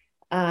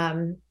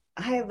 Um,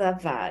 I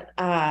love that.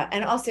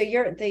 And also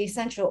you're the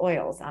essential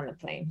oils on the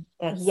plane.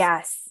 That's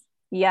Yes,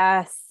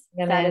 yes,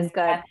 that is lemon,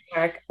 good.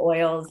 dark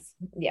oils.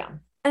 Yeah.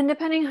 And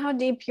depending how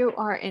deep you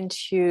are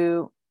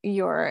into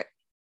your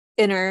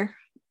inner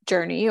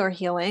journey or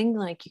healing,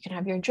 like you can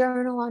have your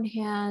journal on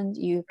hand,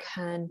 you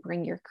can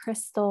bring your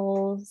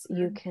crystals,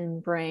 you can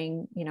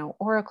bring,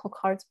 oracle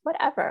cards,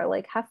 whatever,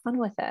 like have fun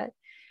with it.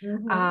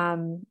 Mm-hmm.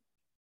 um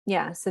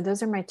yeah, so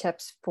those are my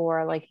tips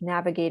for like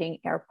navigating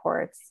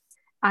airports.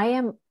 I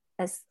am,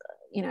 as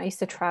I used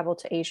to travel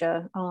to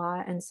Asia a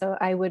lot, and so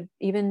I would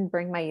even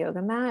bring my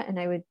yoga mat, and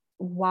I would,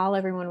 while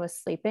everyone was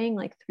sleeping,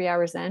 like 3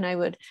 hours in, I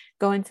would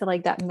go into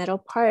like that middle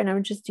part and I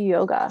would just do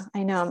yoga.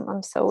 I know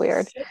I'm so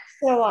weird.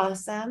 So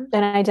awesome.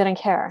 And I didn't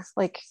care.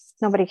 Like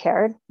nobody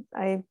cared.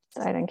 I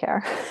didn't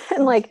care.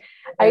 And like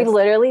I Yes.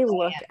 literally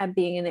look at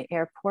being in the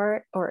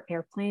airport or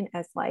airplane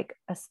as like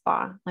a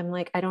spa. I'm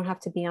like, I don't have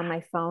to be on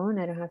my phone.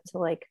 I don't have to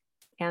like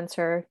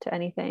answer to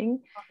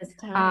anything. All this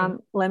time.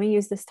 Let me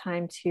use this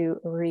time to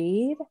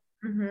read,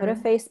 put a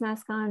Mm-hmm. face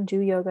mask on, do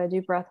yoga,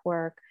 do breath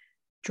work,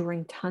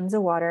 drink tons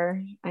of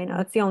water. I know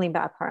it's the only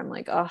bad part. I'm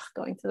like, oh,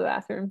 going to the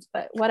bathrooms,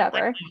 but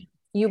whatever.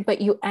 But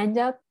you end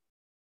up,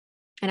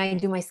 and I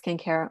do my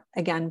skincare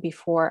again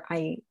before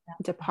I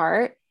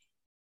depart,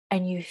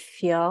 and you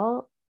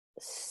feel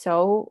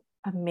so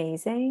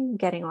amazing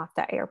getting off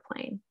that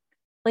airplane.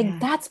 Like Yeah.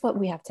 that's what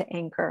we have to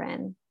anchor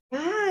in.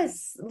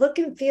 Yes. Look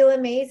and feel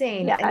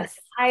amazing. And Yes.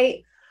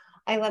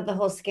 I love the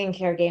whole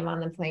skincare game on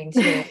the plane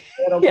too.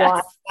 Little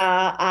gloss,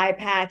 Yes. eye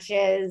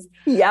patches.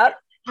 Yep.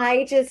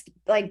 I just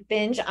like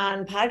binge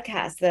on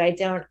podcasts that I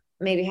don't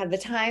maybe have the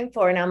time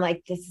for. And I'm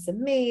like, this is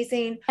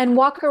amazing. And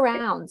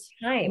Time.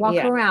 Yeah,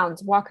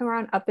 walk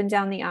around up and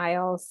down the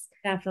aisles,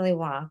 definitely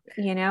walk.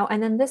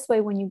 and then this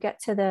way, when you get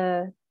to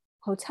the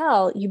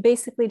hotel, you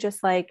basically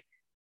just like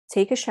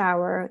take a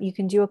shower, you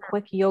can do a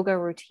quick yoga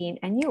routine,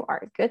 and you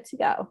are good to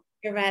go.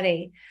 You're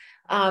ready.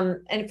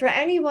 And for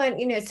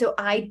anyone, so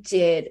I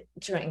did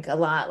drink a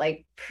lot,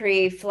 like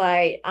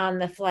pre-flight, on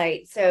the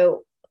flight.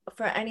 So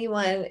for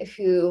anyone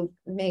who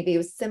maybe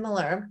was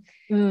similar,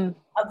 Mm,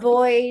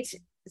 avoid,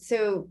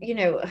 so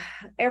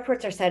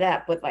airports are set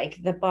up with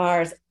like the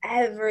bars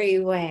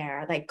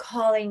everywhere, like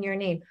calling your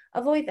name.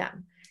 Avoid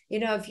them.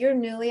 if you're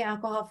newly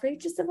alcohol free,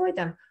 just avoid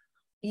them.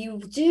 You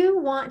do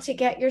want to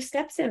get your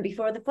steps in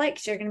before the flight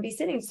because you're going to be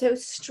sitting. So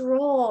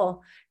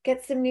stroll,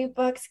 get some new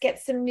books, get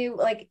some new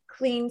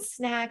clean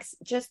snacks,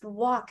 just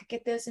walk,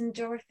 get those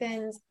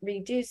endorphins,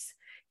 reduce,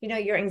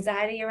 your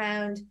anxiety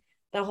around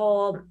the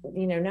whole,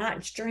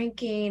 not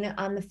drinking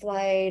on the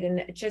flight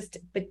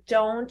but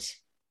don't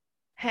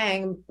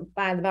hang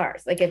by the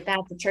bars. If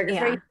that's a trigger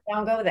for you,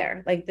 don't go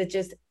there.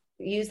 Just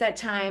use that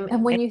time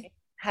and when you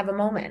have a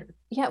moment.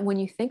 Yeah, when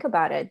you think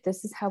about it,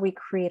 this is how we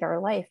create our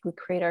life. We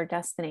create our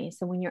destiny.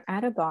 So when you're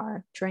at a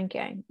bar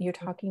drinking, you're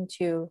talking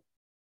to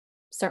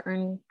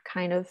certain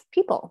kind of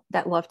people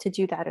that love to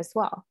do that as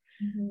well.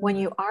 Mm-hmm. When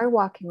you are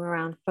walking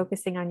around,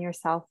 focusing on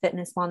yourself,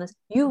 fitness, wellness,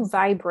 you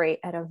vibrate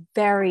at a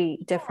very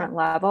different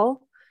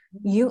level.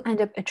 You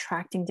end up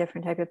attracting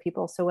different type of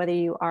people. So whether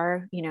you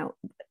are,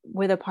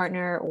 with a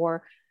partner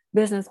or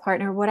business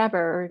partner, whatever,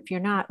 or if you're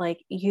not,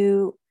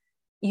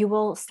 you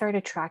will start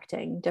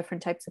attracting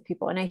different types of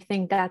people. And I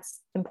think that's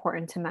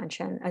important to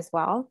mention as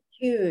well.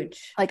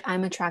 Huge.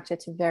 I'm attracted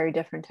to very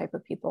different type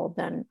of people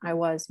than I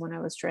was when I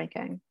was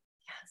drinking.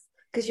 Yes.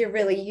 Because you're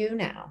really you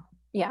now.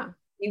 Yeah.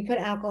 You put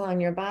alcohol in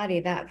your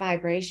body, that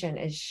vibration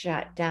is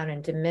shut down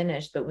and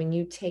diminished. But when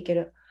you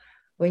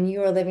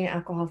are living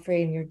alcohol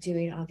free and you're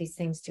doing all these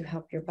things to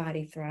help your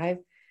body thrive,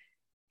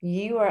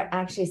 you are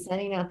actually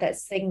sending out that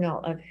signal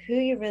of who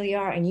you really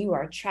are, and you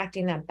are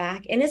attracting that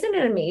back. And isn't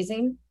it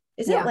amazing?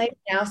 Isn't life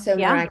now so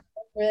miraculous?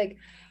 We're like,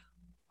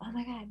 oh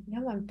my God,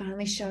 no, I'm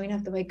finally showing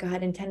up the way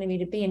God intended me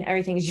to be, and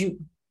everything is you.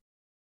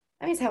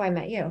 That means how I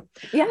met you.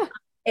 Yeah.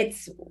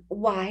 It's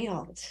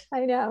wild.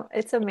 I know.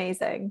 It's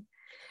amazing.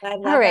 All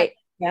right. That.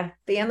 Yeah.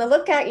 Be on the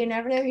lookout. You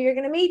never know who you're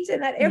going to meet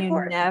in that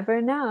airport. You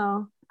never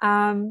know.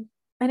 And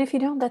if you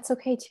don't, that's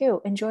okay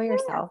too. Enjoy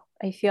yourself.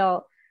 I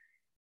feel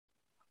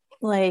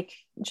like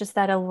just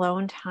that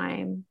alone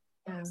time,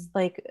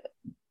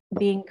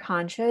 being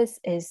conscious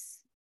is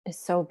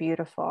so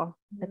beautiful.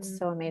 It's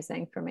so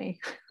amazing for me.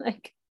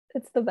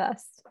 It's the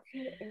best.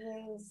 It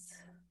is.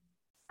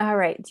 All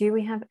right. Do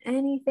we have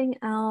anything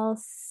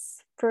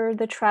else for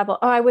the travel?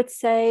 Oh, I would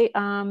say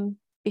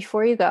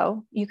before you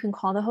go, you can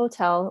call the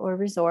hotel or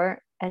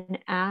resort and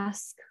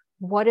ask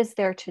what is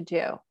there to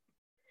do.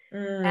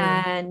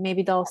 And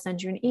maybe they'll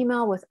send you an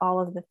email with all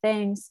of the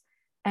things,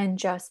 and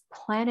just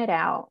plan it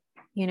out,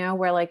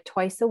 where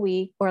twice a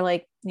week or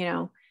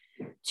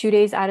 2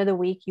 days out of the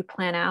week you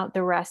plan out.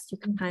 The rest you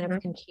can kind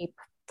of can keep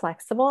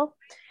flexible.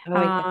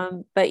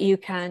 But you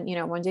can,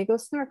 one day go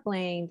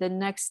snorkeling, the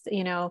next,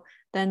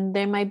 then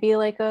there might be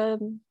a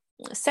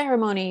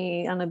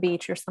ceremony on the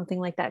beach or something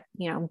like that.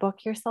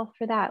 Book yourself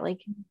for that,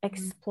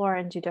 explore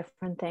and do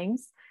different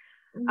things.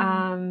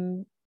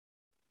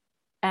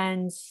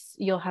 And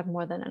you'll have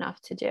more than enough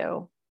to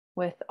do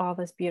with all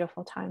this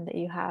beautiful time that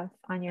you have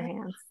on your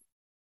hands.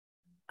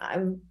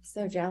 I'm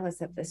so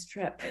jealous of this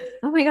trip.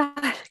 Oh my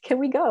God, can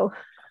we go?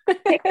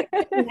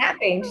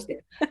 Napping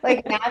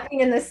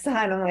in the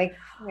sun. I'm like,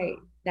 wait,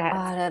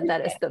 that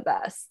is the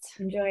best.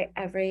 Enjoy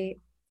every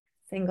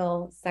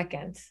single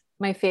second.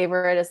 My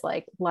favorite is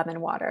lemon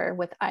water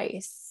with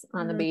ice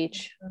on the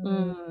beach.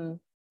 You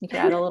can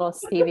add a little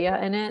stevia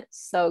in it.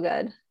 So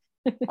good.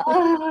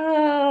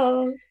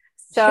 Oh,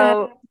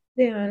 so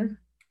soon.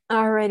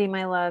 Alrighty,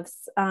 my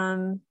loves.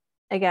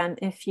 Again,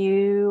 if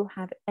you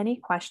have any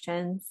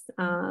questions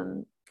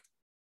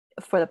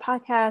for the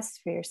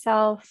podcast, for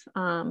yourself,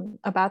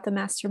 about the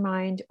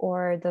mastermind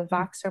or the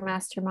Voxer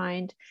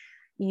mastermind,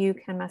 you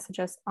can message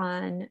us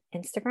on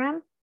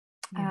Instagram.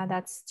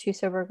 That's Two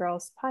Sober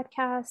Girls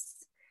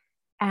Podcast.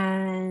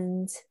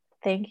 And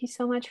thank you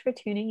so much for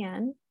tuning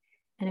in.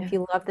 And if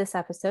you love this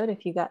episode,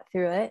 if you got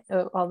through it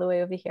all the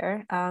way over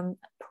here,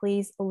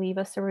 please leave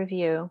us a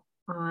review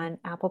on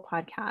Apple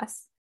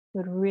Podcasts.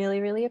 We would really,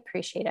 really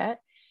appreciate it.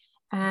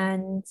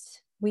 And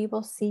we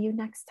will see you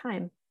next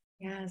time.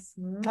 Yes.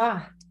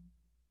 Bye.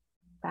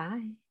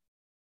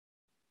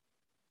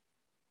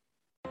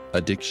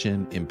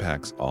 Addiction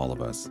impacts all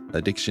of us.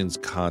 Addiction's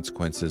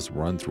consequences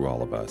run through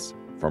all of us.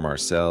 From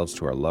ourselves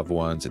to our loved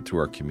ones and through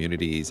our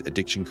communities,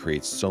 addiction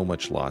creates so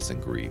much loss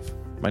and grief.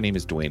 My name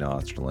is Dwayne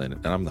Osterlin,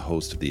 and I'm the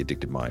host of the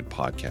Addicted Mind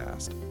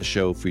podcast, a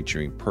show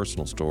featuring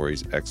personal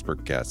stories,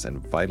 expert guests, and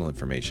vital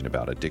information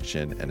about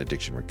addiction and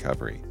addiction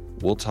recovery.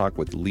 We'll talk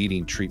with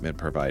leading treatment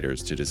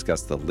providers to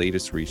discuss the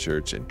latest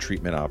research and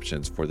treatment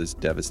options for this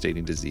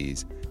devastating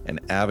disease and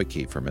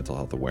advocate for mental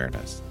health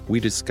awareness. We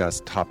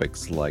discuss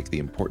topics like the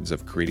importance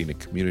of creating a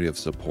community of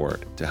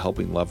support, to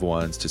helping loved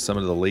ones, to some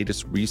of the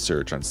latest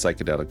research on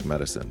psychedelic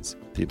medicines.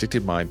 The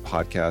Addicted Mind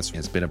podcast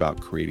has been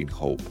about creating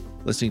hope,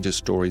 listening to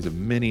stories of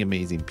many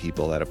amazing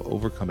people that have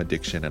overcome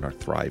addiction and are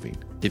thriving.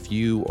 If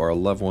you or a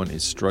loved one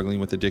is struggling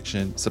with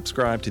addiction,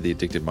 subscribe to the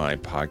Addicted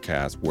Mind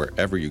podcast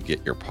wherever you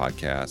get your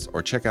podcasts,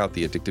 or check out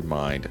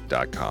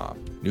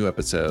theaddictedmind.com. New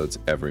episodes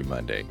every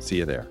Monday. See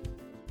you there.